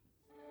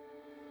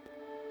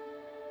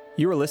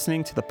You are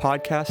listening to the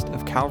podcast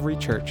of Calvary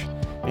Church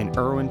in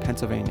Irwin,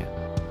 Pennsylvania.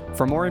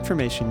 For more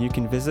information, you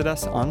can visit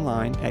us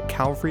online at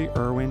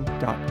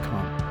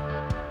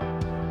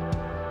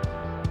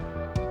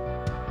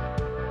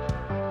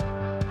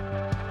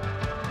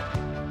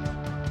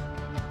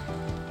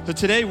calvaryirwin.com. So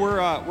today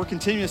we're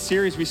continuing a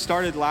series we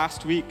started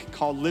last week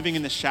called Living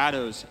in the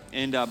Shadows.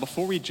 And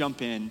before we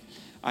jump in,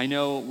 I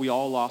know we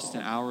all lost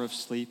an hour of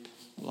sleep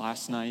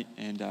last night,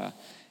 and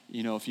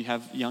if you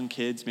have young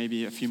kids,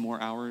 maybe a few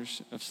more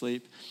hours of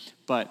sleep.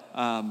 But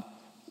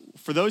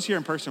for those here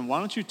in person, why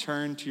don't you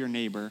turn to your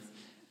neighbor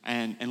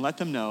and let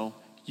them know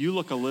you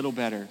look a little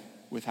better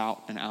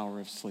without an hour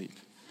of sleep.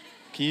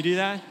 Can you do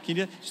that?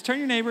 Just turn to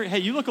your neighbor. Hey,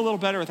 you look a little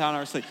better without an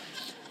hour of sleep.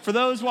 For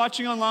those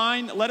watching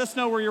online, let us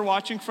know where you're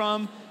watching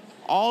from.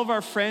 All of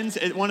our friends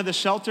at one of the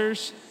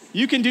shelters,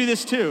 you can do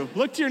this too.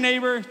 Look to your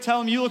neighbor, tell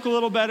them you look a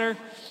little better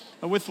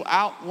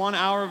without 1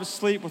 hour of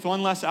sleep, with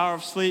one less hour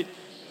of sleep.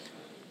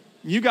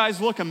 You guys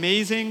look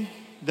amazing.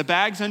 The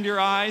bags under your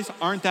eyes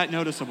aren't that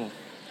noticeable.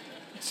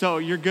 So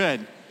you're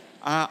good.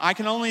 I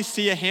can only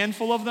see a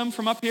handful of them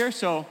from up here,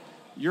 so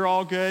you're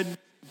all good.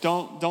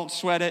 Don't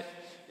sweat it.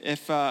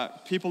 If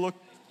people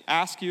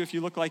ask you if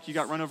you look like you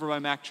got run over by a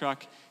Mack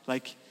truck,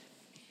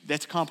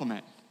 that's a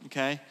compliment,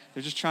 okay?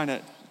 They're just trying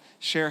to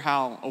share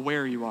how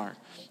aware you are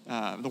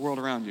of the world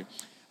around you.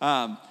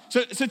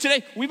 So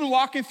today, we've been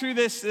walking through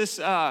this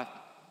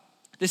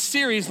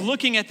series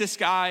looking at this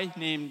guy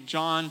named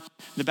John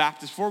the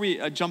Baptist. Before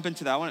we jump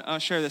into that, I want to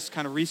share this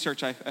kind of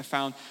research I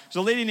found. There's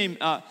a lady named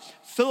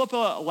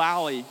Philippa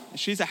Lally.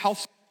 She's a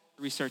health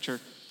researcher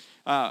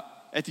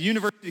at the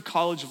University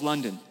College of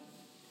London.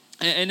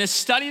 And a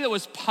study that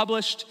was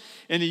published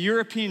in the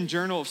European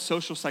Journal of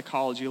Social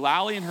Psychology,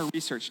 Lally and her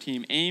research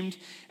team aimed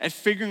at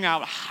figuring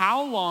out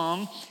how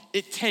long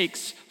it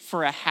takes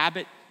for a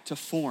habit to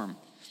form.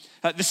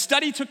 The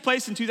study took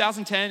place in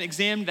 2010,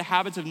 examined the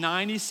habits of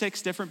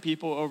 96 different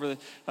people over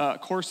the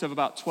course of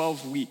about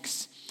 12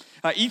 weeks.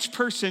 Each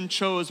person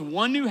chose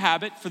one new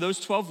habit for those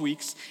 12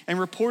 weeks and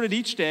reported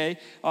each day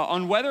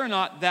on whether or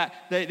not that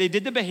they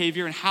did the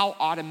behavior and how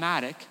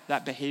automatic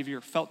that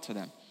behavior felt to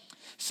them.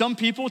 Some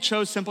people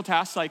chose simple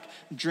tasks like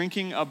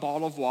drinking a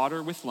bottle of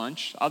water with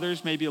lunch.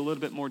 Others maybe a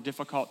little bit more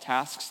difficult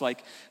tasks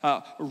like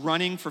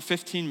running for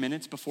 15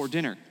 minutes before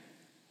dinner.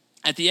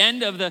 At the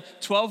end of the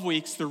 12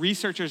 weeks, the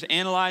researchers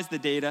analyzed the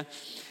data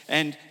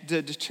and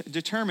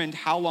determined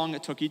how long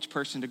it took each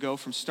person to go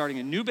from starting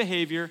a new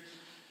behavior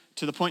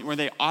to the point where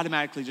they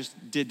automatically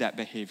just did that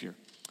behavior.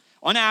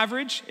 On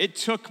average, it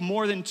took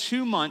more than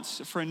 2 months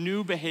for a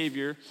new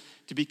behavior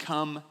to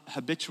become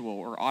habitual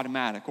or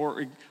automatic,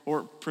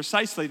 or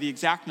precisely the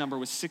exact number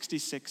was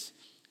 66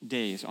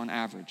 days on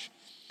average.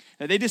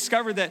 They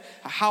discovered that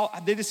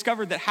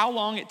how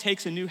long it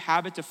takes a new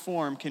habit to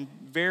form can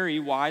vary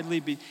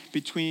widely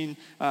between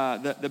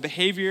the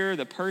behavior,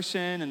 the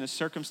person, and the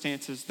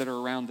circumstances that are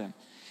around them.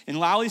 In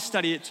Lally's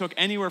study, it took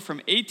anywhere from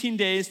 18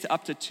 days to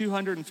up to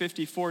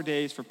 254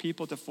 days for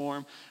people to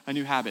form a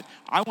new habit.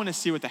 I want to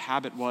see what the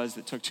habit was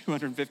that took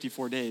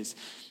 254 days.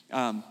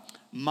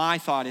 My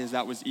thought is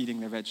that was eating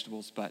their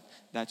vegetables, but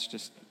that's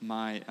just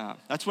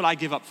that's what I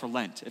give up for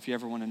Lent, if you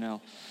ever want to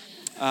know.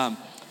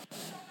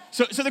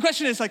 So the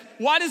question is,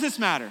 why does this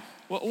matter?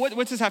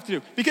 What's this have to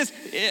do? Because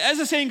as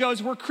the saying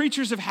goes, we're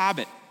creatures of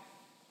habit.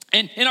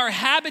 And our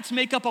habits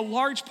make up a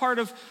large part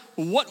of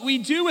what we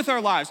do with our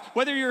lives.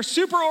 Whether you're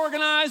super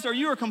organized or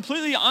you are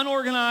completely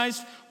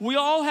unorganized, we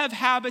all have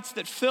habits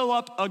that fill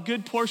up a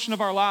good portion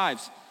of our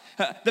lives.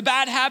 The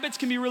bad habits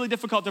can be really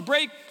difficult to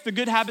break. The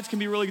good habits can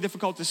be really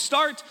difficult to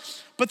start,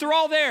 but they're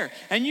all there.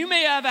 And you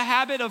may have a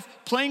habit of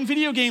playing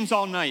video games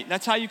all night.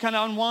 That's how you kind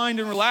of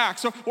unwind and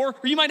relax. Or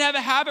you might have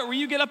a habit where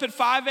you get up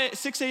at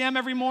 6 a.m.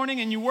 every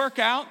morning and you work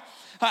out.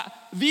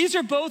 These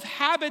are both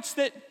habits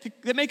that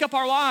make up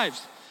our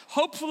lives.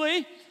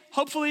 Hopefully,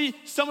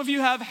 some of you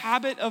have a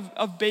habit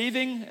of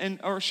bathing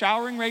or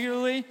showering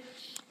regularly.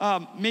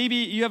 Maybe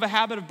you have a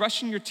habit of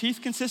brushing your teeth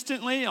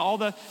consistently. All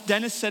the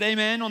dentists said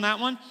amen on that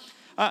one.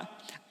 A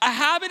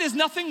habit is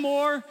nothing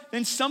more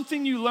than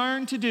something you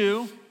learn to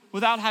do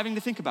without having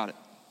to think about it.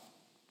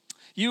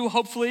 You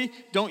hopefully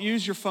don't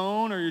use your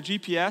phone or your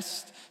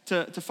GPS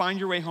to find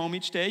your way home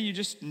each day. You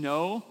just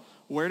know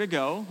where to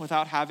go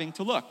without having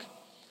to look.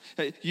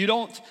 You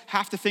don't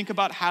have to think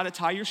about how to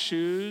tie your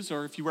shoes,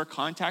 or if you wear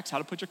contacts, how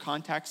to put your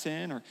contacts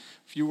in, or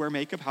if you wear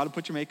makeup, how to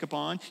put your makeup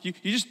on. You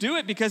just do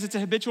it because it's a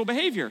habitual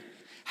behavior.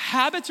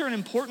 Habits are an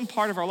important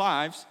part of our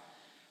lives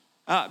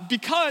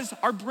because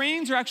our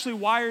brains are actually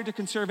wired to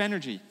conserve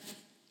energy.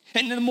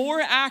 And the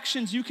more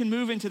actions you can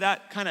move into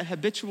that kind of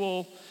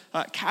habitual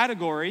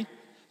category,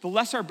 the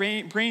less our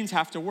brains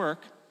have to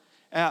work,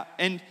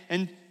 and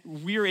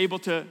we're able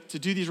to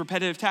do these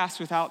repetitive tasks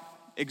without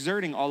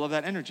exerting all of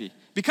that energy.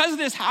 Because of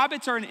this,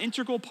 habits are an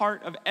integral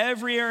part of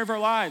every area of our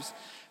lives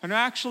and are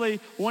actually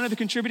one of the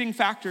contributing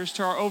factors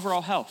to our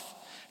overall health.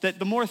 That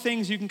the more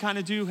things you can kind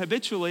of do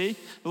habitually,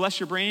 the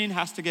less your brain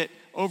has to get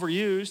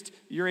overused.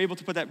 You're able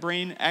to put that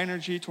brain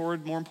energy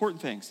toward more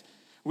important things.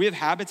 We have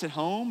habits at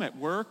home, at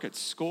work, at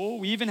school.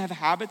 We even have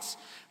habits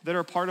that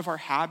are part of our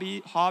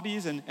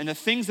hobbies and the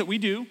things that we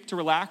do to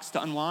relax,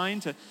 to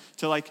unwind,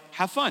 to like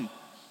have fun.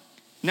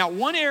 Now,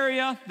 one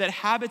area that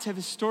habits have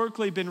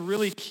historically been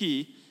really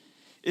key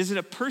is in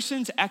a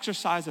person's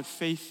exercise of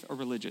faith or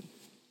religion.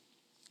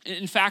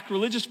 In fact,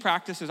 religious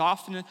practice is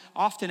often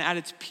at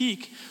its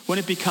peak when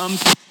it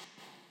becomes,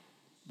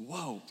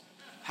 whoa,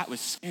 that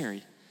was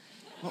scary.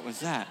 What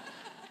was that?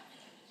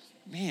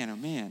 Man, oh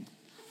man,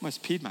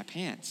 almost peed my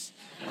pants.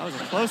 That was a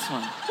close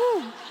one.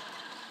 Whew.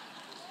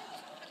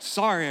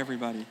 Sorry,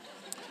 everybody.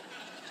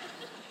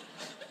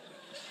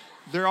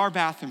 There are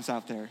bathrooms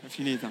out there if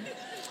you need them.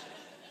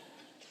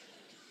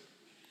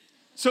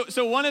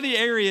 So one of the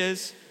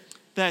areas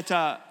that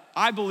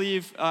I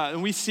believe,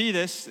 and we see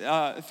this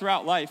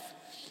throughout life,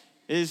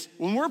 is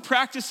when we're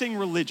practicing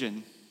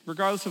religion,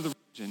 regardless of the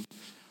religion,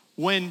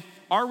 when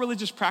our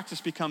religious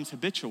practice becomes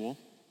habitual,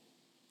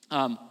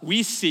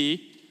 we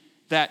see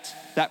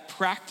that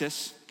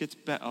practice gets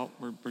better. Oh,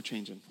 we're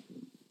changing.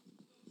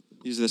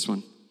 Use this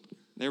one.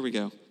 There we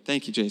go.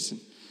 Thank you,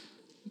 Jason.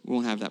 We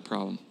won't have that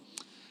problem.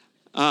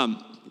 Can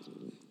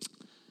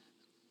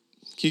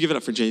you give it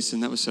up for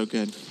Jason? That was so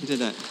good. He did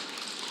that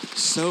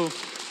so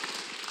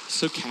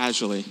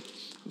casually.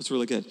 It was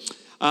really good.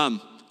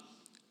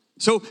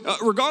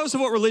 Regardless of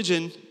what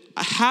religion,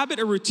 a habit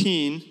or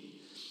routine,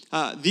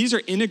 these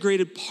are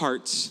integrated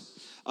parts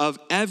of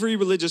every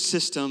religious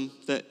system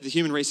that the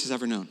human race has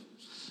ever known.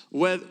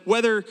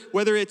 Whether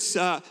it's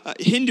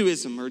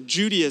Hinduism or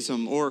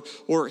Judaism or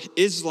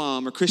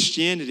Islam or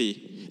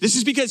Christianity, this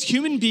is because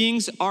human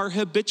beings are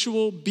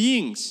habitual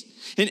beings.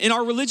 And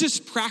our religious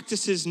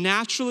practices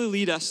naturally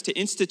lead us to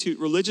institute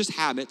religious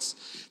habits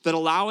that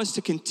allow us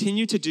to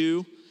continue to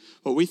do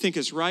what we think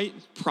is right,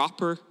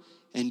 proper,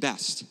 and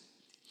best.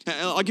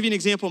 I'll give you an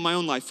example in my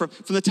own life. From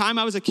the time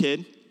I was a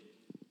kid,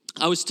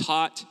 I was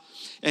taught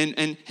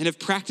and have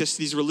practiced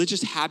these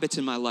religious habits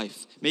in my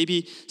life.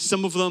 Maybe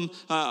some of them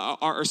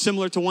are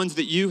similar to ones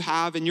that you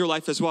have in your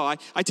life as well.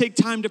 I take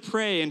time to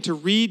pray and to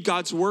read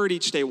God's word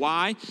each day.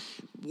 Why?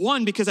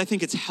 One, because I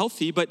think it's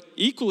healthy, but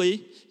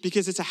equally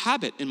because it's a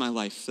habit in my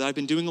life that I've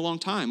been doing a long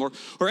time.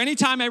 Or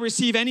anytime I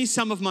receive any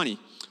sum of money,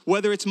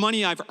 whether it's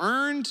money I've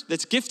earned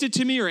that's gifted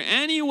to me or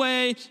any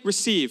way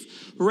received,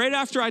 right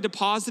after I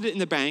deposit it in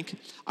the bank,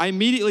 I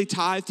immediately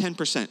tithe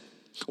 10%.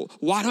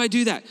 Why do I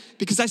do that?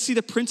 Because I see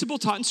the principle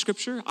taught in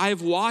Scripture. I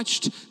have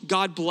watched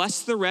God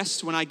bless the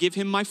rest when I give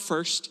him my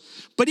first,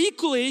 but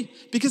equally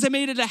because I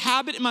made it a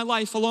habit in my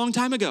life a long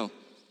time ago.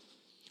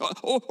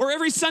 Or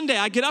every Sunday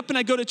I get up and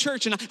I go to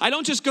church, and I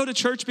don't just go to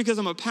church because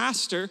I'm a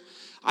pastor.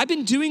 I've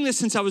been doing this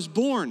since I was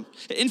born.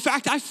 In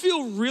fact, I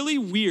feel really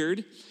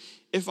weird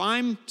if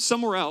I'm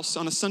somewhere else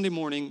on a Sunday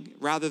morning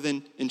rather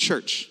than in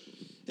church.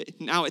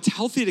 Now, it's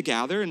healthy to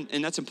gather,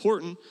 and that's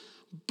important,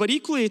 but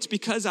equally it's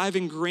because I've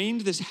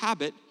ingrained this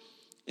habit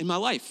in my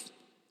life.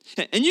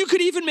 And you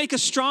could even make a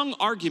strong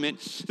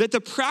argument that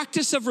the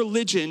practice of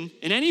religion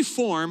in any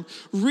form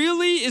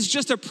really is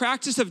just a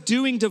practice of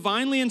doing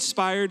divinely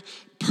inspired,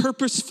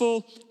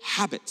 purposeful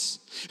habits.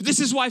 This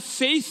is why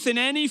faith in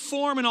any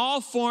form and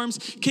all forms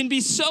can be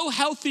so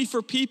healthy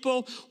for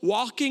people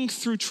walking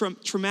through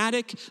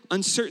traumatic,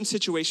 uncertain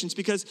situations,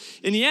 because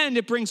in the end,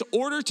 it brings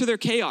order to their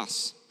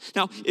chaos.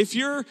 Now, if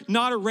you're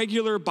not a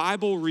regular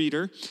Bible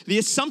reader, the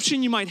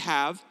assumption you might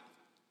have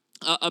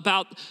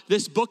about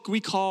this book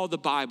we call the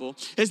Bible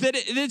is that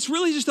it's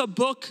really just a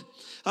book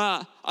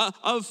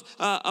of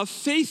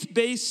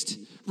faith-based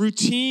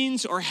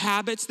routines or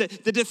habits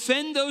that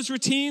defend those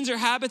routines or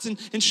habits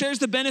and shares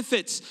the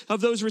benefits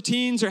of those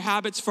routines or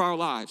habits for our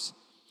lives.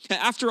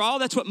 After all,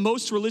 that's what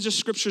most religious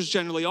scriptures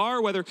generally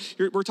are, whether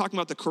we're talking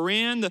about the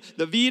Quran,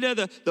 the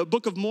Veda, the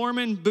Book of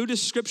Mormon,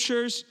 Buddhist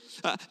scriptures.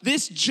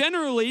 This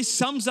generally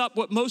sums up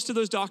what most of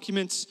those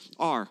documents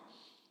are.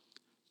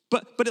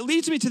 But it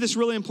leads me to this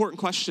really important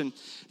question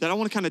that I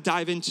want to kind of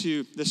dive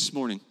into this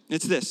morning.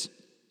 It's this.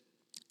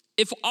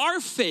 If our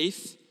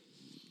faith,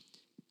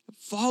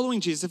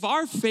 following Jesus, if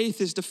our faith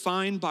is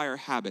defined by our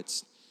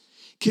habits,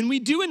 can we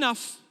do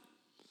enough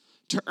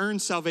to earn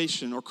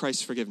salvation or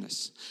Christ's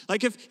forgiveness?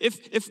 Like if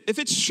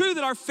it's true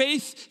that our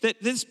faith,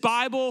 that this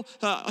Bible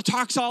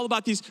talks all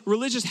about these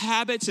religious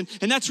habits,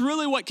 and that's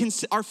really what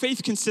our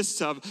faith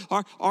consists of,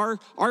 our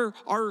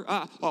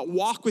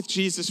walk with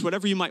Jesus,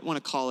 whatever you might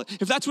want to call it.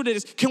 If that's what it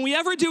is, can we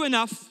ever do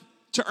enough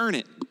to earn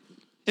it?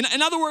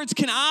 In other words,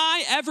 can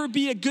I ever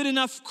be a good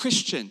enough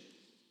Christian?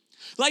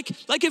 Like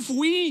if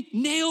we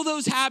nail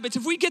those habits,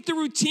 if we get the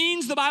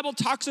routines the Bible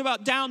talks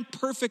about down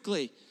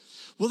perfectly,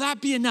 will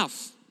that be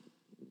enough?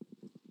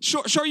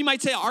 Sure, you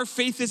might say our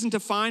faith isn't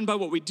defined by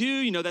what we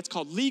do. That's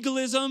called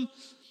legalism.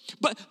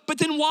 But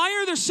then why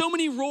are there so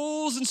many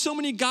rules and so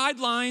many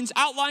guidelines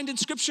outlined in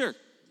Scripture?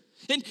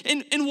 And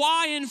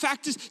why, in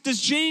fact,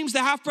 does James,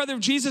 the half-brother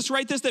of Jesus,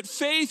 write this, that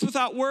faith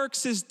without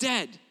works is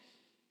dead?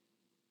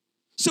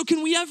 So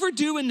can we ever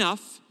do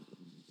enough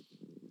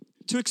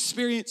to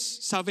experience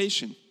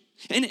salvation?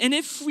 And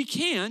if we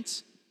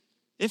can't,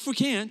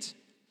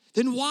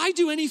 then why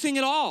do anything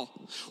at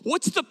all?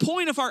 What's the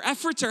point if our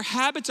efforts, our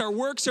habits, our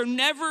works are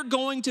never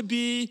going to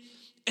be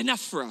enough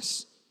for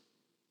us?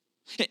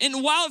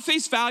 And while at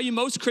face value,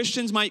 most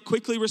Christians might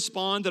quickly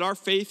respond that our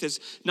faith is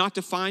not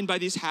defined by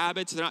these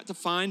habits, they're not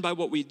defined by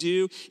what we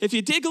do. If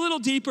you dig a little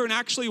deeper and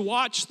actually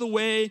watch the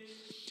way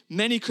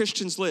many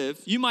Christians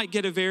live, you might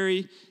get a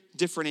very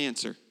different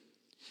answer.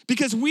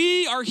 Because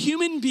we are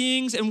human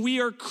beings and we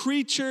are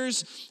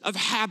creatures of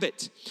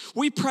habit.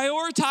 We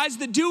prioritize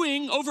the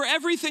doing over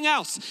everything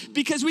else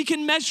because we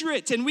can measure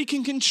it and we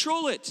can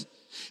control it.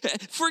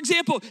 For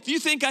example, if you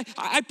think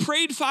I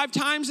prayed 5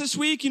 times this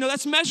week,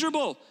 that's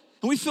measurable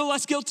and we feel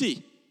less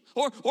guilty.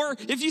 Or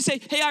if you say,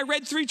 hey, I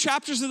read 3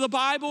 chapters of the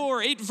Bible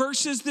or 8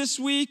 verses this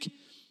week,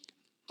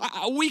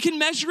 we can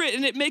measure it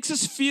and it makes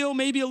us feel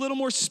maybe a little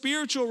more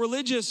spiritual,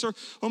 religious, or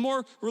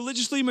more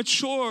religiously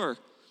mature.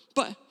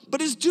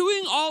 But is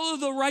doing all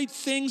of the right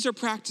things or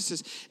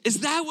practices,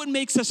 is that what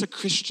makes us a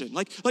Christian?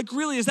 Like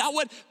really, is that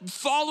what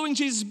following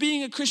Jesus,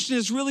 being a Christian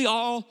is really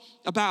all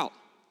about?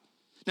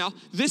 Now,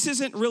 this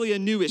isn't really a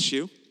new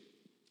issue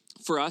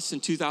for us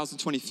in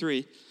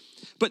 2023,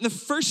 but in the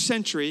first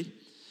century,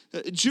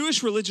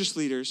 Jewish religious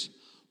leaders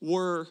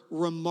were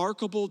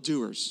remarkable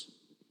doers.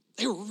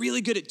 They were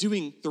really good at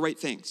doing the right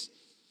things.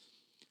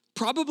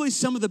 Probably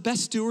some of the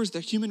best doers the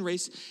human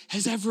race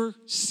has ever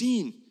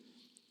seen.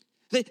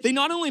 They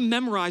not only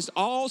memorized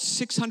all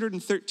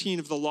 613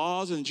 of the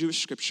laws in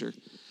Jewish scripture,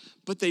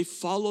 but they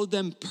followed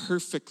them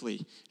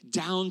perfectly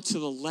down to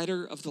the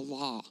letter of the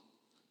law.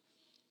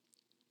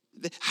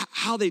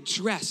 How they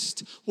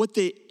dressed, what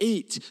they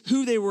ate,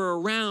 who they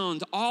were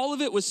around, all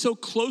of it was so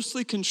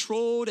closely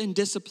controlled and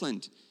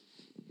disciplined.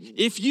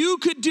 If you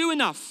could do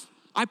enough,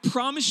 I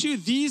promise you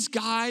these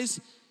guys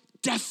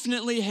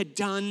definitely had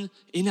done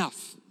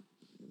enough.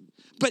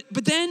 But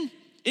then,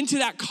 into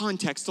that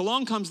context,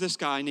 along comes this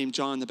guy named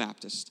John the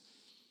Baptist.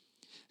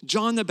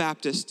 John the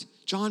Baptist,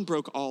 John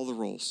broke all the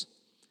rules.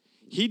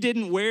 He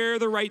didn't wear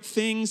the right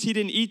things. He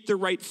didn't eat the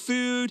right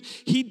food.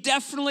 He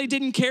definitely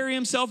didn't carry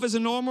himself as a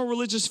normal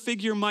religious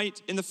figure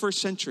might in the first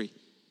century.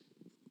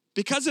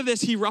 Because of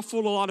this, he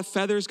ruffled a lot of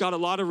feathers, got a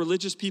lot of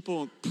religious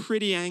people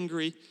pretty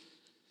angry.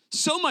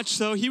 So much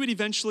so, he would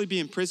eventually be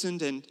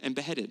imprisoned and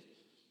beheaded.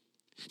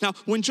 Now,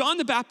 when John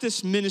the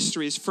Baptist's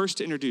ministry is first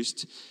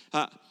introduced,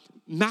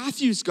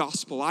 Matthew's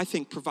gospel, I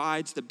think,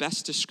 provides the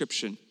best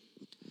description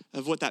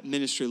of what that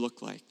ministry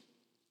looked like.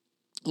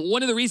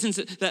 One of the reasons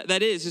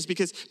that is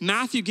because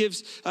Matthew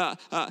gives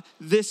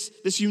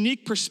this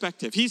unique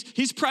perspective.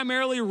 He's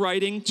primarily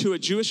writing to a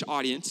Jewish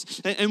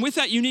audience, and with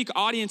that unique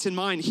audience in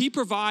mind, he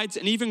provides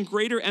an even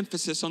greater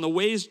emphasis on the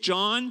ways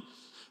John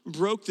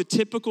broke the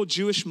typical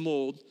Jewish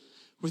mold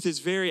with his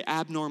very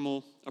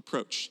abnormal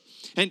approach.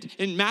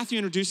 And Matthew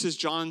introduces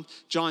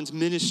John's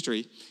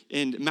ministry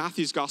in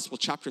Matthew's Gospel,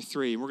 chapter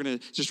 3. And we're going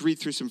to just read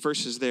through some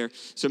verses there.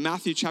 So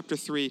Matthew chapter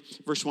 3,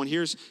 verse 1,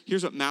 here's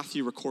what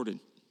Matthew recorded.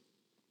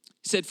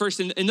 He said,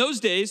 first, in those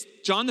days,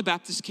 John the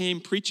Baptist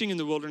came preaching in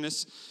the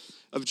wilderness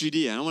of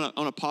Judea. And I want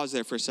to pause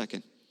there for a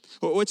second.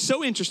 What's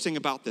so interesting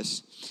about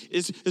this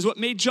is what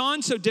made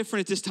John so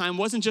different at this time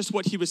wasn't just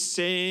what he was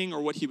saying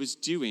or what he was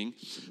doing,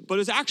 but it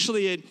was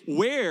actually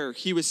where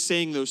he was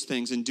saying those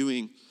things and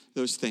doing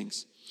those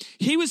things.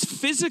 He was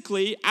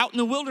physically out in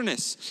the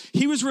wilderness.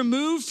 He was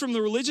removed from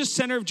the religious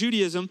center of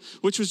Judaism,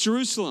 which was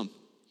Jerusalem.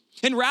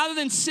 And rather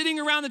than sitting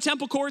around the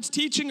temple courts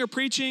teaching or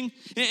preaching,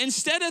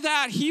 instead of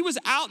that, he was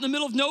out in the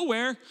middle of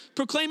nowhere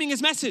proclaiming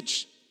his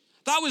message.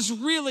 That was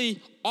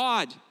really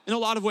odd in a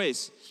lot of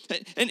ways.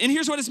 And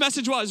here's what his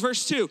message was,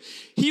 verse 2.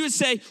 He would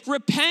say,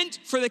 repent,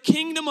 for the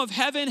kingdom of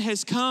heaven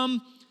has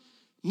come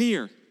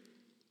near.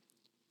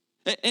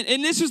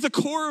 And this was the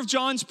core of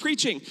John's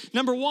preaching.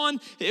 Number one,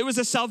 it was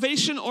a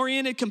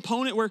salvation-oriented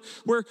component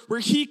where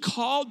he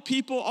called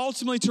people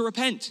ultimately to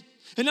repent.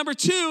 And number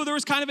two, there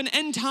was kind of an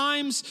end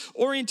times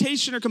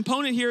orientation or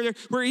component here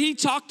where he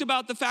talked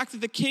about the fact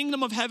that the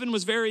kingdom of heaven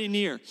was very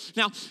near.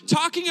 Now,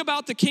 talking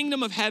about the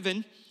kingdom of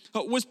heaven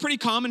was pretty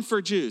common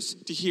for Jews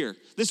to hear.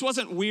 This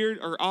wasn't weird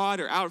or odd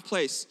or out of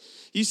place.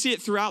 You see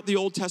it throughout the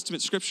Old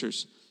Testament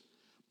scriptures.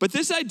 But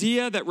this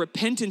idea that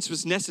repentance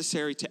was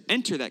necessary to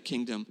enter that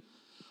kingdom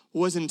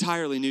was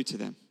entirely new to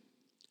them.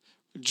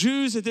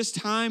 Jews at this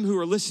time who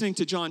were listening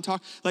to John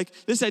talk, like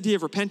this idea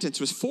of repentance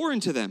was foreign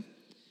to them.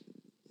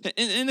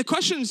 And the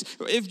question is,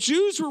 if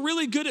Jews were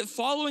really good at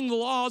following the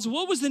laws,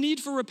 what was the need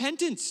for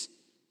repentance?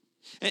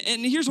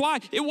 And here's why.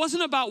 It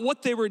wasn't about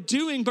what they were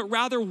doing, but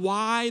rather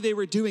why they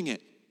were doing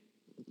it.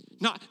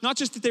 Not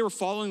just that they were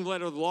following the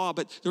letter of the law,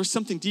 but there was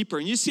something deeper.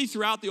 And you see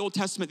throughout the Old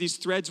Testament these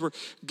threads where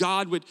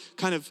God would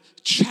kind of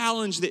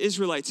challenge the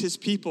Israelites, his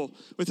people,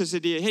 with this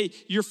idea, hey,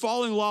 you're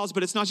following laws,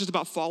 but it's not just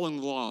about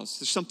following the laws.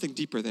 There's something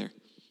deeper there.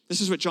 This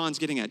is what John's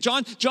getting at.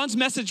 John's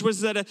message was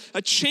that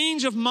a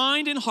change of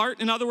mind and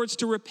heart, in other words,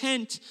 to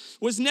repent,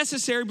 was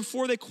necessary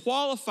before they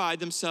qualified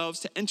themselves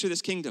to enter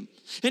this kingdom.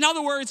 In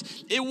other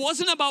words, it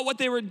wasn't about what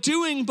they were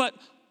doing, but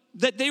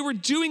that they were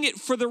doing it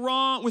with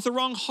the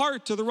wrong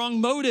heart or the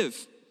wrong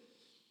motive.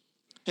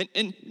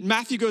 And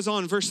Matthew goes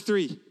on, verse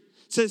 3,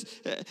 It says,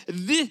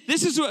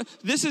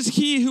 this is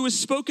he who was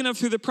spoken of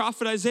through the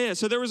prophet Isaiah.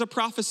 So there was a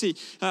prophecy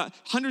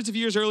hundreds of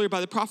years earlier by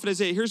the prophet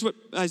Isaiah. Here's what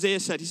Isaiah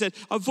said. He said,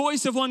 a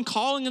voice of one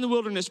calling in the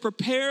wilderness,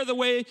 prepare the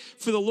way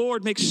for the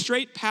Lord, make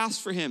straight paths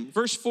for him.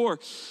 Verse 4,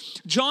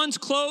 John's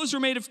clothes were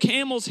made of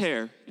camel's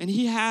hair, and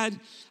he had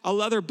a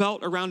leather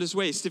belt around his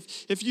waist.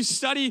 If you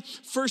study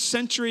first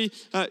century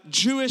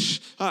Jewish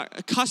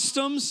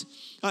customs,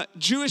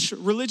 Jewish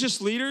religious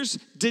leaders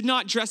did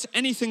not dress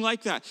anything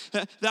like that.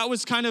 That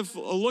was kind of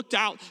looked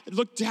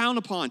down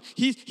upon.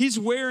 He's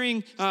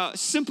wearing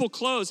simple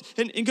clothes,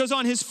 and goes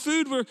on. His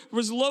food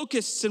was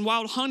locusts and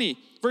wild honey.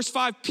 Verse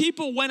 5,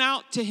 people went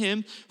out to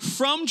him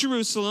from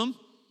Jerusalem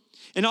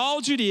and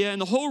all Judea and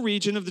the whole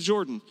region of the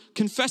Jordan,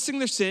 confessing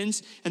their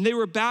sins, and they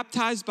were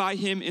baptized by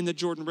him in the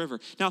Jordan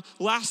River. Now,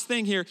 last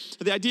thing here,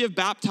 the idea of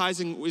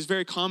baptizing was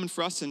very common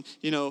for us in,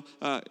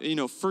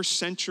 first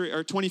century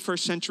or 21st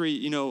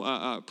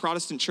century,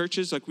 Protestant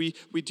churches. Like we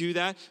do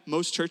that.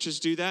 Most churches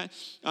do that.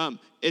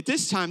 At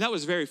this time, that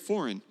was very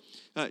foreign.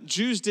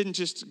 Jews didn't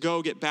just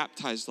go get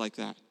baptized like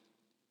that.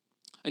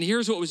 And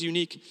here's what was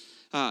unique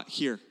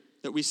here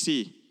that we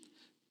see.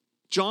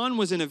 John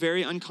was in a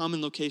very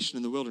uncommon location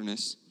in the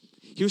wilderness.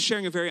 He was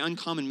sharing a very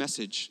uncommon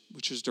message,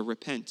 which was to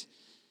repent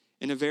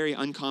in a very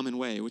uncommon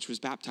way, which was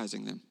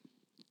baptizing them.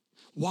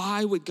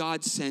 Why would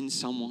God send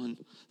someone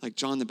like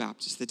John the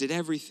Baptist that did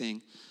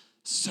everything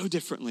so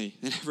differently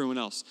than everyone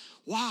else?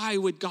 Why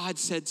would God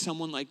send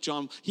someone like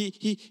John?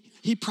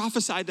 He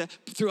prophesied that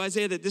through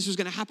Isaiah that this was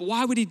going to happen.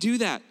 Why would he do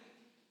that?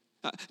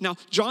 Now,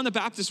 John the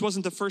Baptist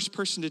wasn't the first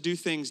person to do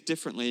things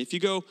differently. If you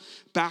go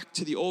back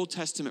to the Old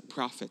Testament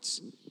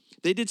prophets,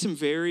 they did some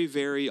very,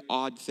 very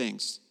odd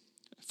things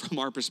from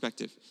our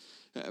perspective.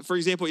 For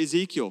example,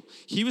 Ezekiel,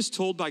 he was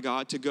told by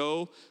God to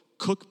go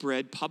cook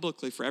bread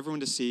publicly for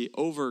everyone to see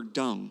over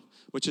dung,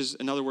 which is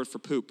another word for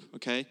poop,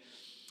 okay?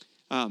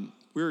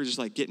 We were just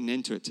like getting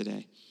into it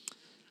today.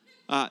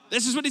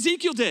 This is what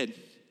Ezekiel did.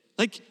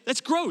 Like, that's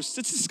gross,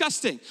 that's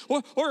disgusting.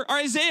 Or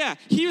Isaiah,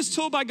 he was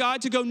told by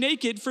God to go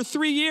naked for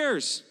 3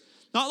 years.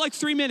 Not like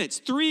 3 minutes,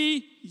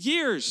 3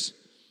 years.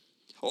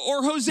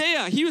 Or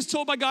Hosea, he was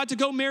told by God to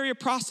go marry a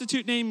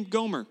prostitute named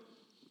Gomer.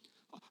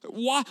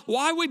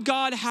 Why would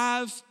God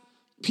have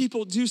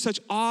people do such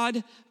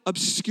odd,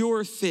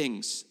 obscure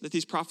things that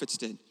these prophets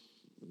did?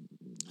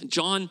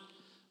 John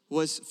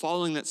was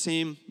following that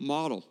same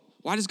model.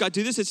 Why does God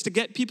do this? It's to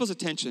get people's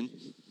attention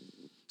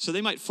so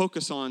they might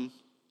focus on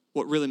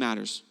what really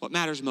matters, what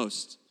matters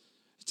most.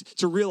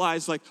 To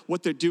realize like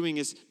what they're doing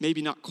is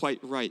maybe not quite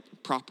right,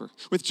 proper.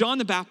 With John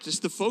the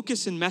Baptist, the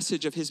focus and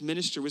message of his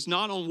ministry was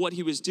not on what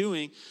he was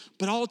doing,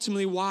 but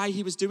ultimately why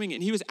he was doing it.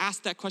 And he was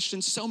asked that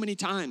question so many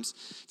times.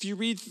 If you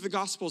read through the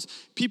Gospels,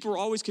 people were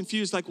always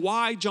confused, like,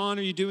 why, John,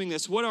 are you doing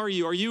this? What are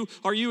you? Are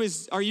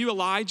you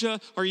Elijah?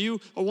 Are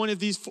you one of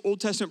these Old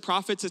Testament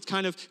prophets that's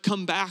kind of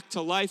come back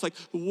to life? Like,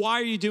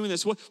 why are you doing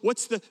this?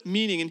 What's the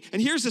meaning?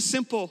 And here's a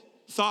simple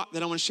thought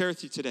that I want to share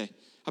with you today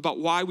about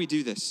why we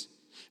do this.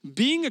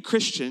 Being a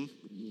Christian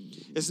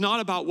is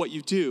not about what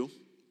you do,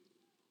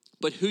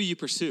 but who you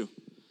pursue.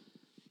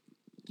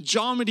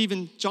 John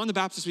the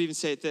Baptist would even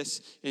say it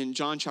this in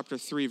John chapter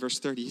 3, verse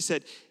 30. He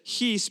said,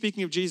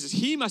 speaking of Jesus,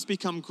 he must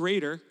become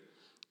greater,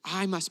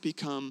 I must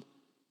become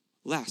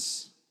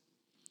less.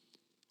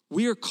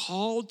 We are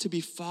called to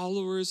be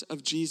followers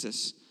of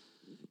Jesus,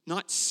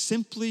 not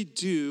simply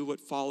do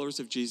what followers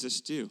of Jesus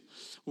do.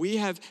 We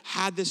have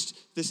had this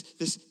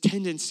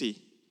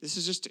tendency. This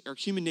is just our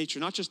human nature,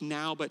 not just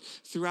now, but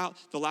throughout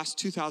the last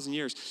 2,000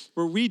 years,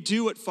 where we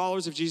do what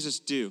followers of Jesus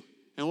do.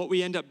 And what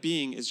we end up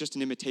being is just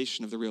an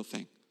imitation of the real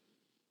thing.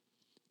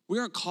 We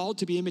aren't called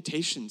to be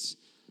imitations.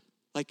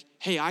 Like,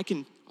 hey, I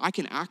can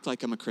act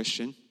like I'm a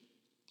Christian.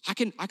 I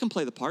can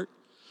play the part.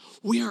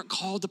 We aren't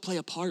called to play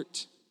a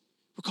part.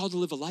 We're called to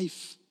live a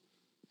life.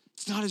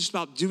 It's not just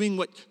about doing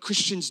what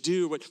Christians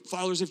do, what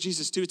followers of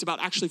Jesus do. It's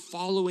about actually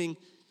following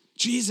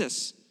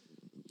Jesus.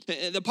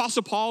 The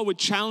Apostle Paul would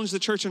challenge the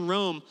church in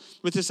Rome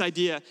with this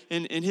idea.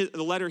 In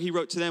the letter he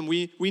wrote to them,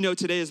 we know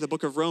today as the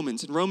book of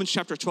Romans. In Romans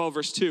chapter 12,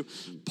 verse 2,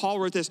 Paul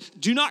wrote this: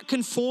 do not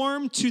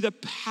conform to the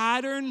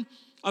pattern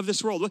of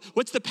this world.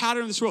 What's the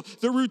pattern of this world?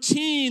 The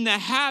routine, the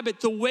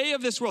habit, the way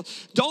of this world.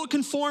 Don't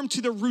conform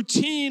to the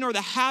routine or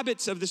the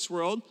habits of this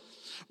world,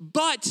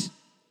 but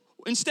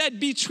instead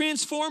be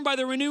transformed by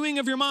the renewing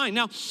of your mind.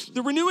 Now,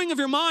 the renewing of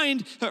your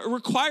mind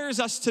requires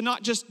us to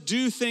not just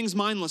do things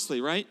mindlessly,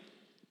 right?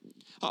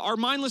 Are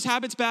mindless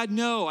habits bad?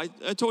 No, I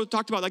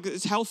talked about like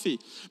it's healthy.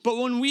 But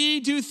when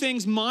we do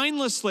things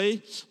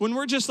mindlessly, when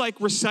we're just like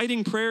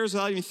reciting prayers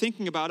without even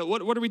thinking about it,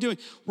 what are we doing?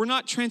 We're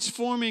not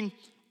transforming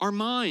our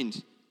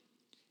mind.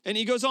 And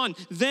he goes on,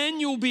 then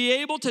you'll be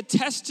able to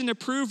test and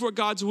approve what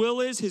God's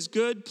will is, his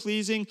good,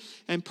 pleasing,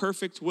 and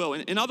perfect will.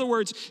 In other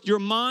words, your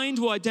mind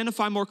will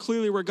identify more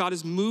clearly where God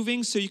is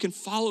moving so you can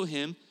follow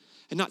him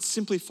and not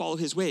simply follow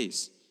his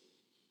ways.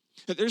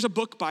 There's a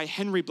book by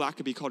Henry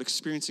Blackaby called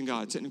Experiencing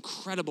God. It's an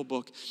incredible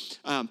book.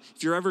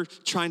 If you're ever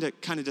trying to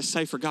kind of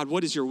decipher, God,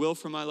 what is your will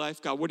for my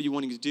life? God, what are you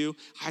wanting to do?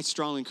 I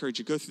strongly encourage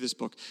you, go through this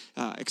book,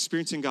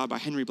 Experiencing God by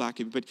Henry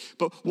Blackaby.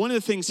 But one of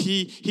the things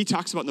he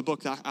talks about in the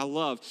book that I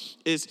love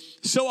is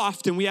so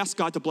often we ask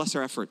God to bless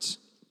our efforts.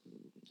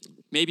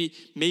 Maybe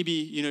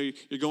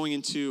you're going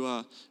into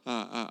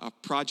a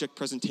project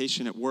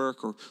presentation at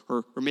work,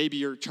 or maybe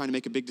you're trying to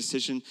make a big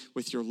decision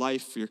with your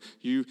life.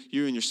 You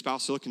and your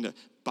spouse are looking to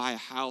buy a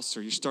house,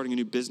 or you're starting a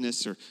new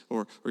business,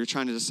 or you're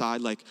trying to decide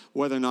like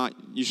whether or not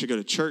you should go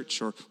to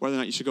church, or whether or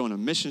not you should go on a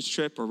missions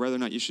trip, or whether or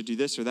not you should do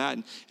this or that.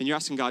 And you're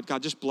asking God,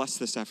 just bless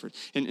this effort.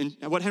 And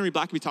what Henry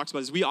Blackaby talks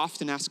about is we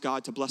often ask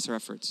God to bless our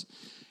efforts.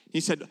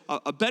 He said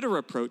a better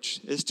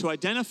approach is to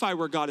identify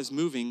where God is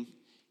moving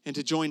and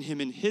to join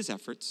him in his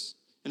efforts,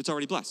 and it's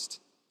already blessed.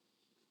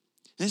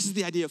 And this is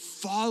the idea of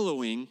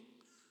following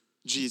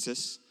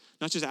Jesus,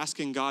 not just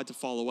asking God to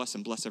follow us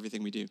and bless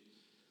everything we do.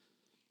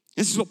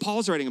 This is what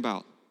Paul's writing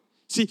about.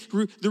 See,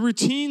 the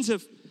routines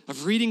of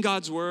reading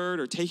God's word,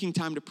 or taking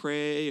time to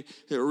pray,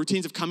 or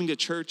routines of coming to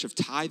church, of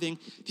tithing,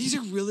 these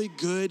are really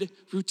good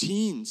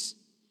routines.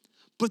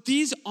 But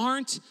these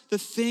aren't the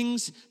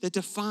things that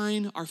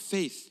define our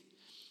faith.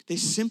 They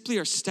simply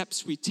are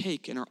steps we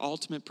take in our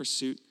ultimate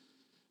pursuit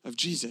of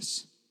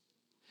Jesus.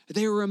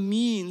 They are a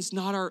means,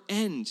 not our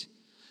end.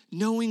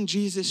 Knowing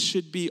Jesus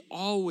should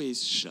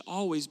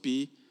always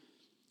be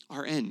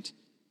our end.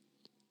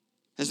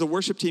 As the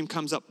worship team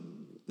comes up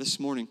this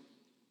morning,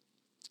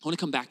 I want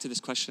to come back to this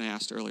question I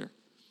asked earlier.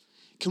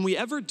 Can we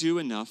ever do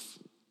enough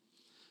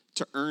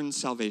to earn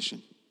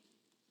salvation?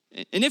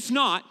 And if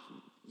not,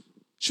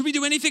 should we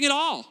do anything at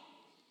all?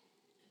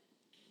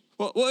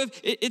 Well, if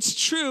it's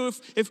true,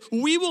 if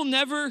we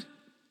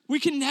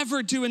can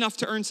never do enough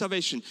to earn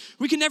salvation.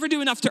 We can never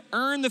do enough to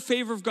earn the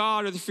favor of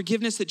God or the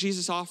forgiveness that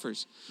Jesus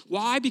offers.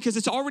 Why? Because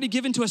it's already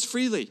given to us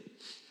freely.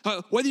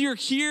 Whether you're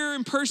here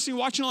in person,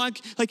 watching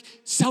like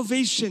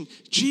salvation,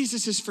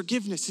 Jesus'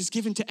 forgiveness is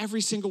given to every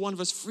single one of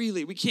us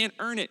freely. We can't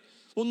earn it.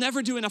 We'll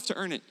never do enough to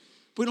earn it.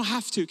 But we don't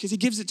have to, because he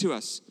gives it to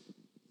us.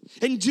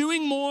 And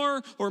doing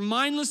more or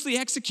mindlessly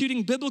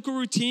executing biblical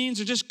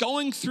routines or just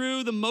going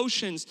through the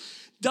motions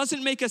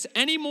doesn't make us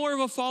any more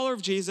of a follower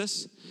of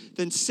Jesus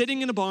than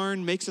sitting in a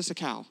barn makes us a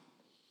cow.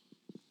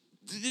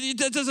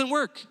 That doesn't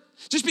work.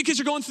 Just because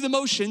you're going through the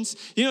motions,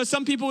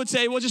 some people would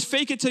say, well, just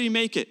fake it till you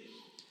make it.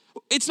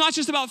 It's not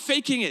just about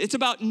faking it. It's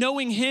about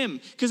knowing him,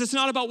 because it's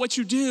not about what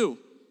you do.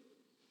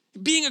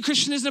 Being a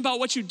Christian isn't about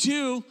what you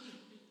do,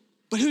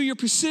 but who you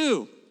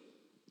pursue.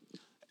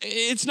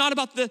 It's not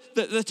about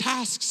the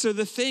tasks or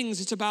the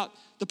things. It's about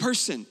the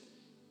person.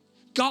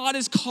 God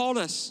has called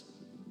us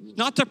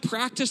not to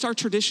practice our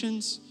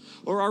traditions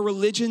or our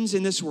religions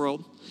in this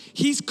world.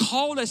 He's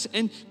called us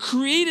and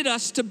created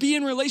us to be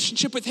in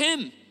relationship with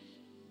him.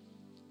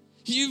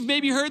 You've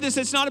maybe heard this,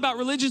 it's not about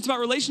religion, it's about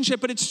relationship,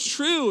 but it's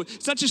true.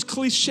 It's not just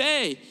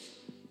cliche.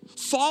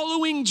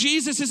 Following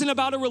Jesus isn't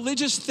about a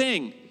religious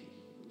thing.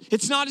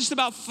 It's not just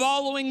about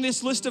following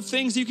this list of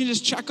things you can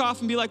just check off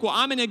and be like, well,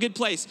 I'm in a good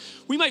place.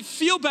 We might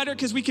feel better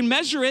because we can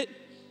measure it,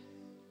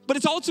 but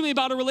it's ultimately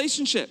about a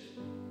relationship.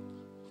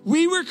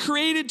 We were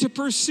created to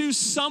pursue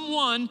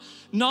someone,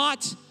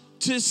 not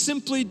to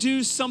simply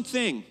do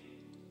something.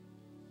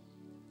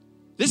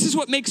 This is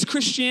what makes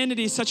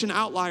Christianity such an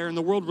outlier in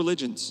the world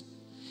religions.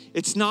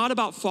 It's not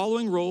about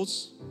following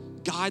rules,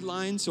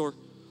 guidelines, or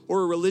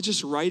a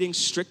religious writing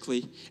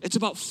strictly. It's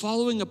about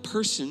following a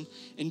person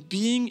and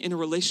being in a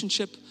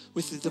relationship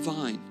with the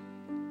divine.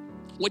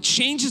 What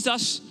changes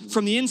us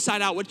from the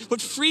inside out,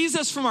 what frees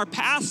us from our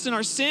past and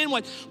our sin,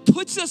 what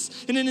puts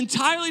us in an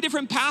entirely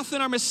different path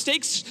than our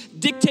mistakes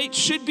dictate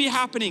should be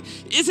happening,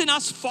 isn't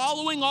us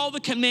following all the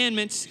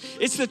commandments.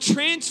 It's the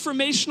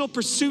transformational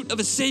pursuit of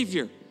a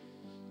Savior.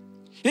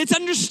 And it's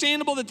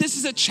understandable that this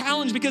is a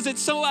challenge because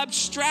it's so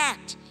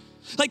abstract.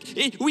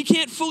 We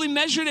can't fully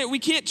measure it. We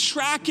can't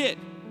track it.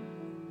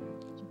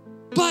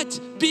 But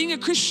being a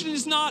Christian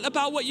is not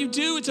about what you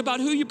do. It's about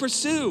who you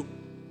pursue.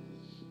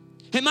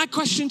 And my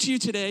question to you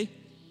today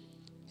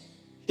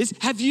is,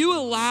 have you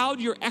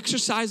allowed your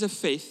exercise of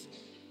faith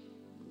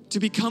to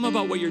become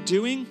about what you're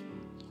doing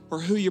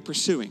or who you're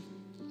pursuing?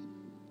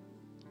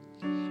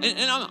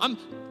 And I'm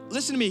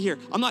listen to me here.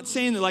 I'm not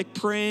saying that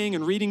praying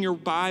and reading your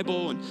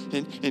Bible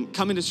and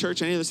coming to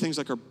church, any of those things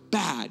are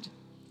bad.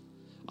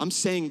 I'm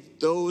saying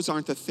those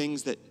aren't the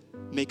things that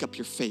make up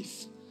your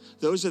faith.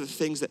 Those are the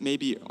things that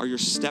maybe are your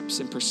steps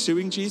in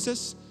pursuing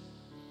Jesus.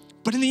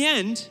 But in the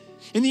end,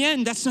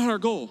 that's not our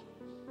goal.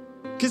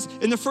 Because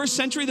in the first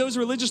century, those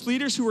religious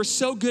leaders who were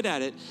so good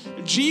at it,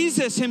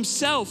 Jesus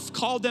himself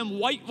called them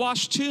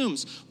whitewashed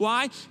tombs.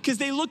 Why? Because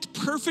they looked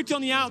perfect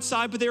on the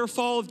outside, but they were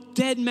full of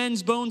dead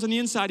men's bones on the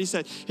inside, he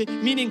said.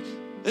 Meaning,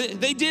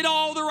 they did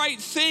all the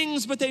right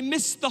things, but they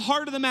missed the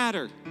heart of the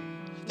matter.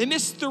 They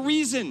missed the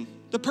reason,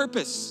 the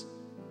purpose.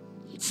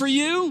 For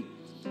you,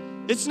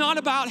 it's not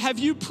about have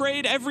you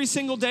prayed every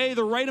single day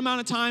the right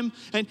amount of time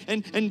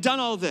and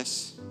done all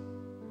this.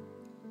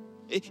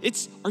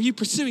 It's are you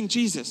pursuing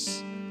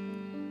Jesus?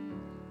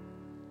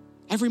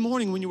 Every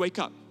morning when you wake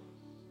up,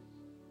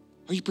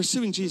 Are you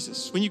pursuing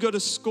Jesus? When you go to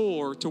school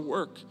or to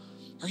work,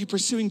 are you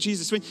pursuing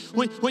Jesus? When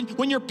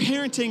you're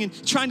parenting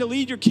and trying to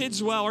lead your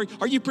kids well,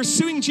 are you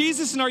pursuing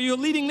Jesus, and are you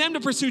leading them to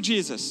pursue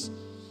Jesus?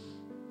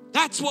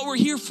 That's what we're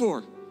here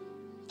for.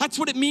 That's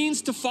what it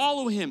means to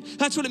follow him.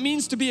 That's what it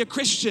means to be a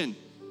Christian.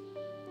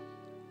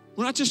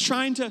 We're not just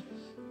trying to,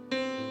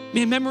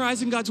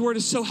 memorizing God's word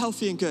is so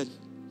healthy and good,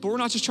 but we're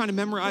not just trying to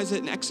memorize it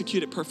and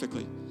execute it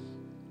perfectly.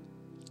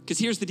 Because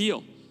here's the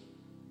deal.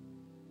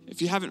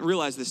 If you haven't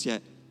realized this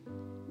yet,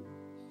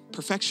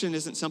 perfection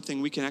isn't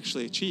something we can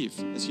actually achieve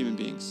as human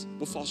beings.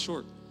 We'll fall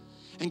short.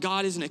 And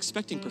God isn't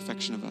expecting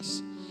perfection of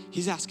us.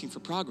 He's asking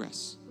for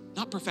progress,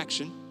 not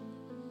perfection.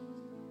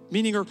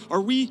 Meaning,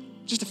 are we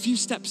just a few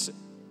steps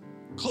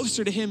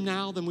closer to him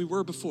now than we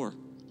were before?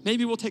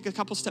 Maybe we'll take a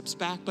couple steps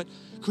back, but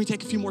can we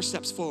take a few more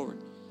steps forward?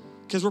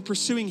 Because we're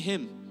pursuing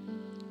him.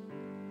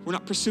 We're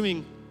not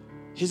pursuing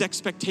his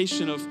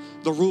expectation of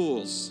the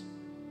rules.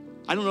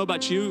 I don't know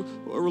about you,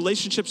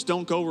 relationships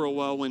don't go real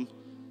well when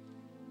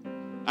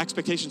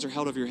expectations are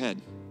held over your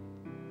head.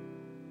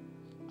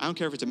 I don't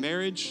care if it's a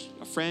marriage,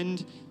 a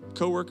friend,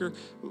 coworker.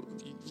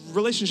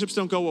 Relationships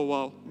don't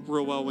go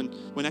real well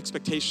when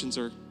expectations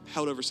are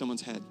held over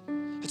someone's head.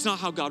 It's not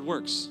how God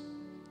works.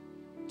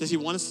 Does he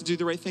want us to do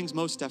the right things?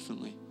 Most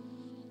definitely.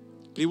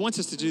 But he wants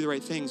us to do the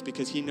right things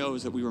because he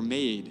knows that we were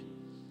made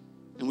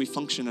and we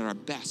function at our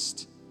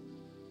best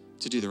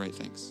to do the right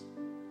things.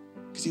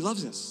 Because he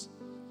loves us.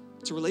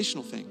 It's a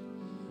relational thing.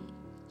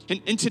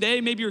 And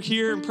today, maybe you're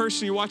here in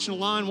person, you're watching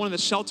online, one of the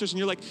shelters, and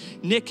you're like,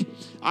 Nick,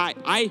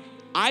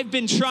 I've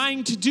been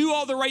trying to do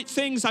all the right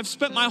things. I've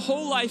spent my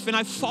whole life and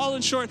I've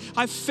fallen short.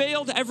 I've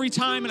failed every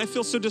time and I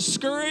feel so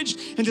discouraged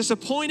and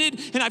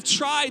disappointed, and I've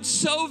tried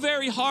so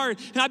very hard,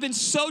 and I've been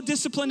so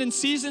disciplined in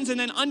seasons and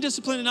then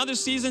undisciplined in other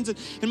seasons,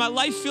 and my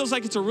life feels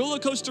like it's a roller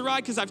coaster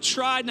ride because I've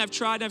tried and I've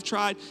tried and I've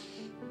tried,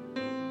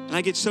 and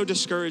I get so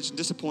discouraged and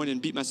disappointed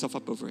and beat myself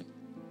up over it.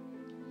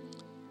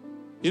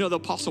 You know, the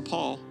Apostle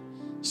Paul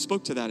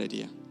spoke to that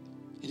idea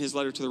in his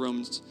letter to the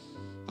Romans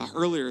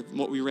earlier than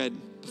what we read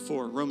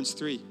before, Romans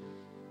 3. He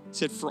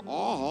said, for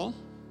all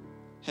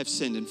have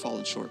sinned and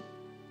fallen short.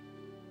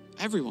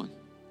 Everyone.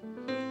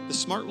 The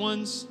smart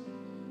ones,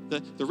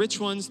 the rich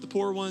ones, the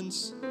poor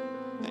ones,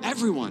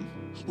 everyone.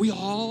 We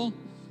all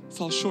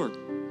fall short.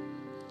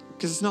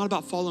 Because it's not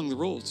about following the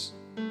rules.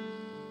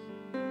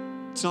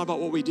 It's not about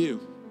what we do.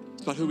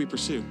 It's about who we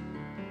pursue.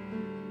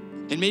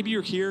 And maybe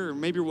you're here, or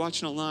maybe you're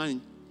watching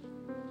online,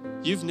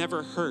 and you've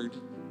never heard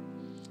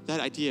that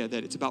idea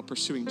that it's about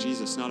pursuing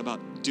Jesus, not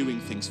about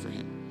doing things for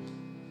him.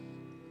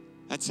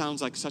 That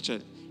sounds like such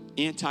an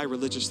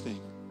anti-religious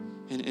thing,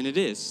 and it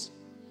is.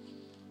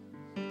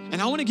 And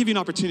I want to give you an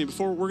opportunity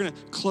before we're going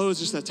to close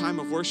just a time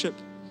of worship.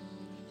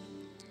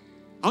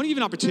 I want to give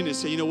you an opportunity to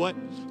say, you know what?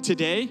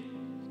 Today,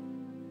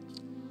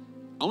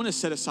 I want to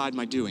set aside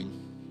my doing.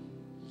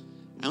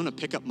 I want to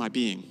pick up my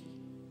being.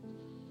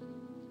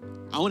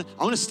 I want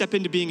to step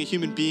into being a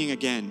human being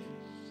again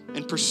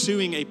and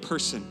pursuing a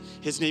person.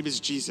 His name is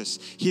Jesus.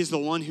 He is the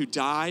one who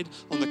died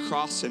on the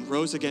cross and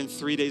rose again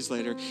 3 days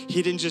later.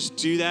 He didn't just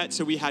do that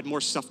so we had more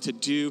stuff to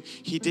do.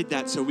 He did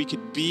that so we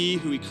could be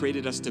who he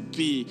created us to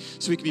be,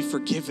 so we could be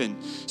forgiven,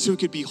 so we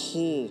could be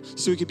whole,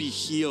 so we could be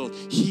healed.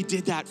 He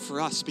did that for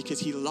us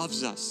because he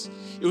loves us.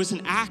 It was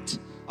an act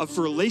of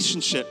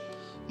relationship,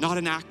 not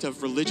an act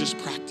of religious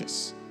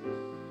practice.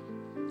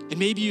 And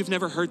maybe you've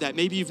never heard that.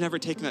 Maybe you've never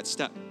taken that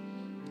step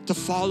to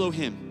follow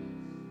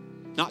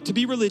him. Not to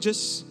be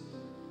religious,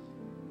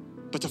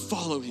 but to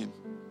follow him,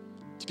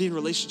 to be in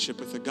relationship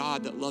with a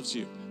God that loves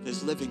you, that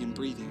is living and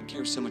breathing and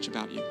cares so much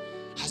about you,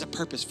 has a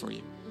purpose for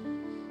you.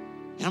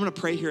 And I'm going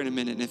to pray here in a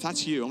minute, and if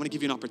that's you, I want to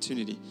give you an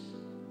opportunity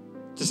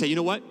to say, you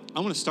know what? I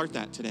want to start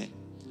that today.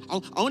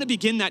 I want to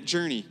begin that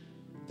journey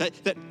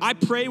that I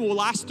pray will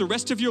last the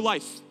rest of your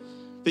life,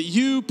 that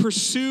you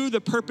pursue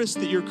the purpose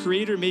that your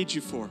Creator made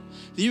you for,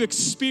 that you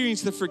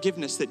experience the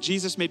forgiveness that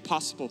Jesus made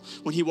possible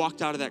when he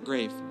walked out of that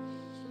grave,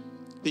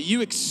 that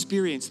you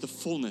experience the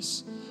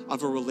fullness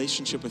of a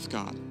relationship with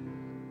God,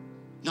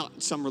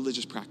 not some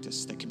religious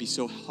practice that can be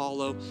so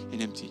hollow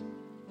and empty.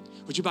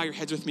 Would you bow your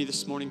heads with me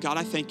this morning? God,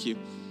 I thank you.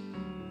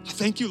 I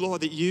thank you,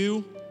 Lord, that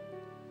you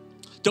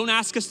don't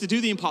ask us to do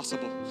the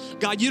impossible.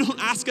 God, you don't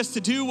ask us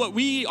to do what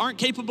we aren't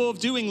capable of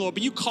doing, Lord,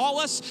 but you call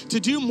us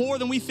to do more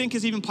than we think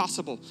is even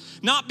possible.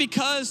 Not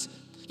because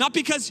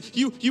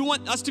you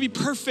want us to be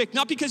perfect,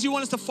 not because you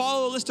want us to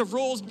follow a list of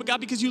rules, but God,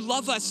 because you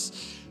love us,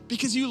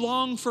 because you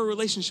long for a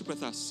relationship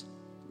with us.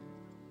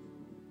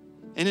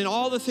 And in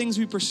all the things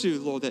we pursue,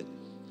 Lord, that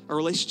a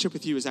relationship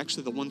with you is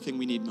actually the one thing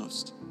we need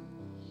most.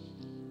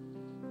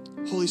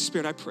 Holy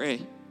Spirit, I pray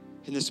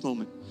in this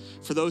moment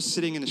for those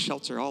sitting in a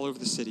shelter all over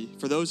the city,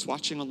 for those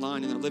watching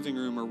online in their living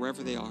room or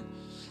wherever they are.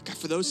 God,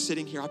 for those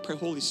sitting here, I pray,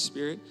 Holy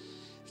Spirit,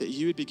 that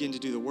you would begin to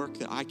do the work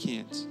that I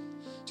can't,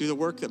 do the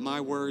work that my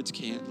words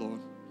can't, Lord.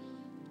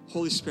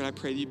 Holy Spirit, I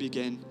pray that you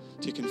begin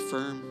to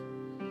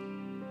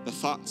confirm the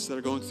thoughts that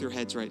are going through their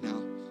heads right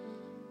now.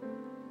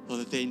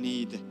 Lord, that they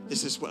need,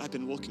 this is what I've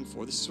been looking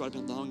for. This is what I've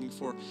been longing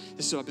for.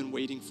 This is what I've been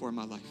waiting for in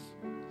my life.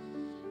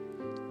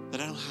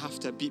 that I don't have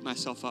to beat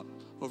myself up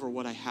over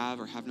what I have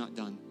or have not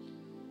done,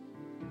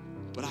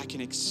 but I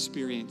can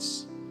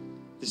experience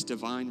this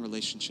divine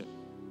relationship,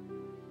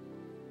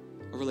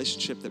 a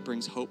relationship that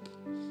brings hope,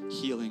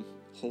 healing,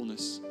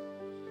 wholeness.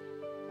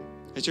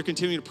 As you're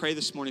continuing to pray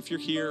this morning, if you're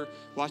here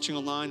watching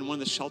online in one of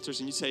the shelters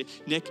and you say,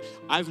 Nick,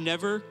 I've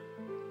never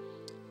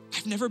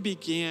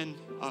began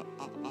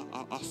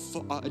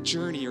a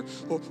journey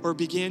or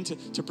began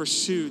to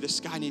pursue this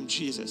guy named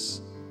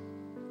Jesus.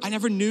 I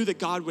never knew that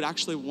God would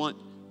actually want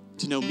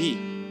to know me.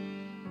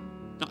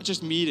 Not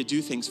just me to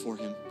do things for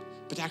him,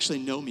 but to actually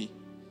know me.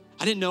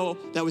 I didn't know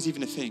that was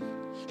even a thing.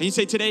 And you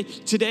say,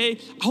 today,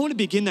 I want to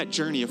begin that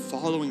journey of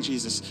following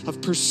Jesus,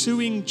 of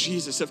pursuing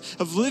Jesus,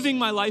 of living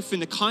my life in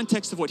the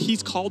context of what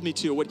he's called me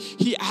to, what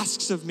he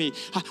asks of me.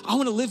 I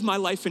want to live my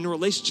life in a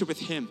relationship with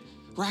him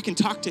where I can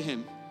talk to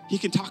him. He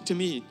can talk to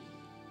me.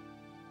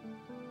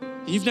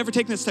 You've never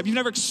taken that step. You've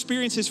never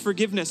experienced his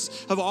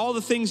forgiveness of all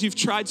the things you've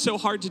tried so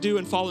hard to do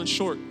and fallen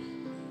short.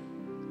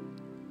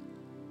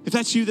 If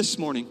that's you this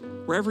morning,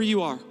 wherever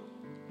you are,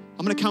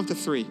 I'm going to count to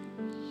 3.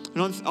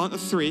 And on the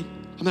 3, I'm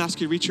going to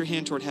ask you to reach your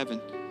hand toward heaven.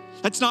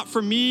 That's not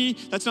for me.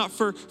 That's not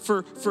for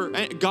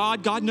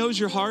God. God knows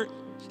your heart.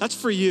 That's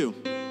for you.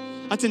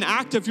 That's an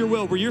act of your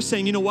will where you're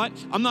saying, you know what?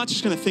 I'm not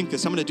just going to think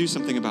this. I'm going to do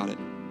something about it.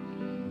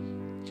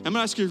 I'm going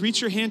to ask you to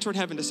reach your hand toward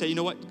heaven to say, you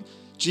know what?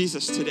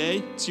 Jesus, today,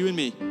 it's you and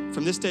me.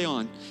 From this day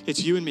on,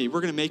 it's you and me. We're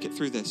going to make it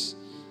through this.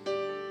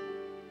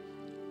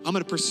 I'm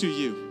going to pursue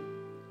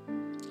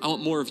you. I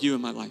want more of you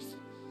in my life.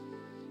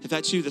 If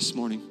that's you this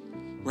morning,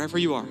 wherever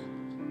you are,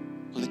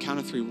 on the count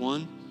of 3,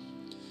 1,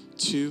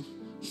 2,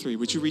 3.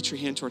 Would you reach your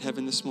hand toward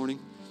heaven this morning?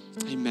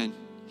 Amen,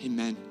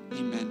 amen,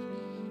 amen,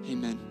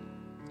 amen.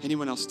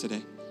 Anyone else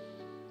today?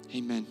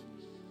 Amen.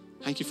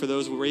 Thank you for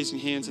those raising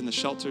hands in the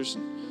shelters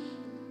and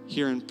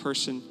here in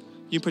person.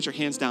 You can put your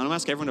hands down. I'm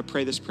asking everyone to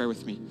pray this prayer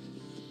with me.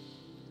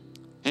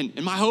 And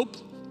my hope,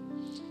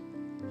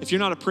 if you're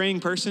not a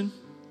praying person,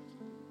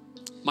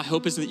 my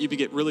hope is that you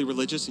get really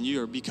religious and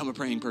you become a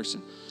praying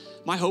person.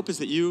 My hope is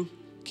that you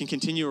can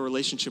continue a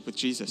relationship with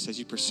Jesus as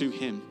you pursue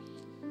him,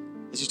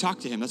 as you talk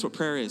to him. That's what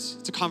prayer is.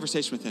 It's a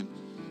conversation with him.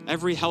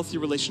 Every healthy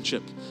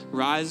relationship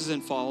rises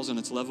and falls on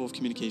its level of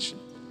communication.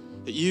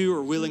 That you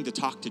are willing to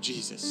talk to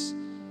Jesus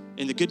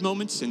in the good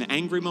moments, in the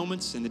angry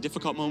moments, in the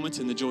difficult moments,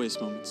 in the joyous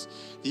moments,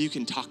 that you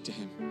can talk to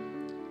him.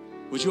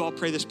 Would you all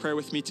pray this prayer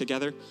with me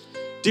together?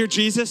 Dear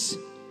Jesus,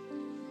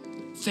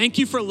 thank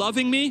you for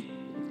loving me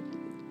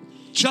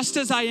just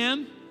as I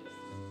am,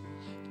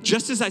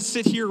 just as I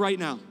sit here right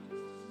now.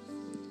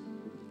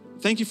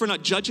 Thank you for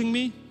not judging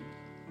me,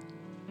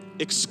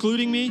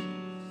 excluding me,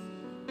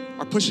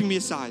 or pushing me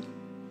aside.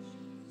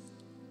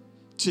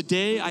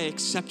 Today, I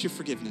accept your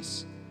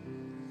forgiveness.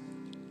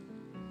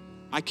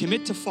 I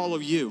commit to follow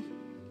you,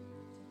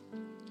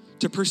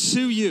 to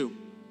pursue you,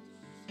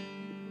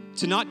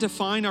 to not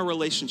define our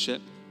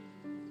relationship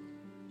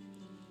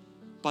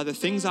by the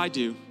things I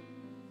do,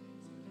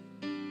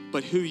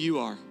 but who you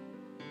are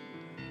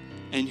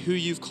and who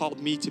you've called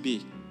me to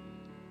be.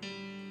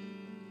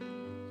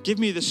 Give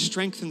me the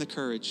strength and the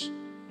courage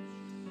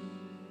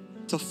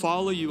to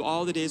follow you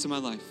all the days of my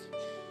life,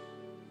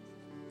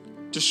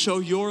 to show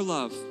your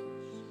love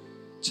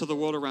to the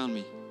world around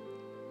me.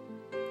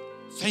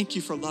 Thank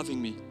you for loving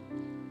me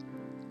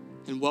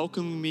and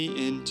welcoming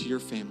me into your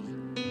family.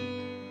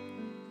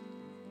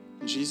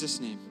 In Jesus'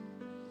 name,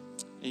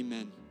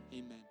 amen.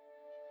 Amen.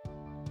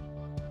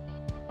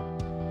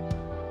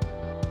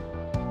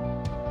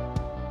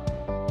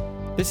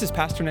 This is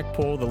Pastor Nick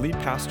Pohl, the lead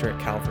pastor at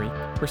Calvary.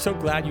 We're so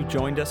glad you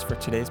joined us for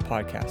today's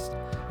podcast.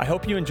 I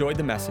hope you enjoyed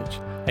the message.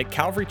 At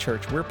Calvary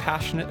Church, we're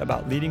passionate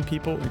about leading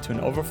people into an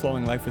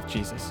overflowing life with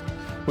Jesus.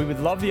 We would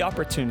love the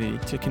opportunity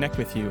to connect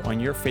with you on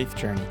your faith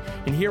journey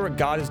and hear what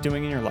God is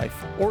doing in your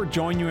life, or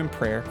join you in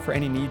prayer for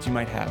any needs you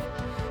might have.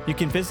 You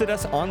can visit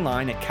us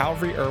online at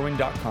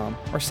calvaryirwin.com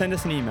or send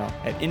us an email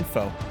at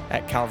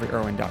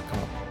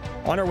info@calvaryirwin.com.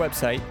 On our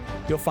website,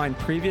 you'll find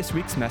previous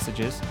week's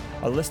messages,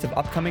 a list of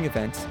upcoming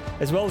events,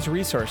 as well as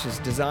resources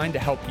designed to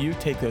help you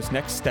take those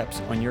next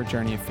steps on your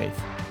journey of faith.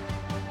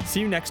 See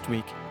you next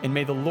week, and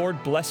may the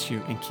Lord bless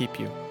you and keep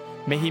you.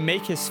 May he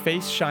make his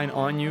face shine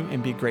on you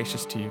and be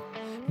gracious to you.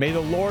 May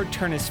the Lord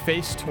turn his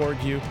face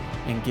toward you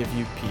and give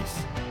you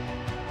peace.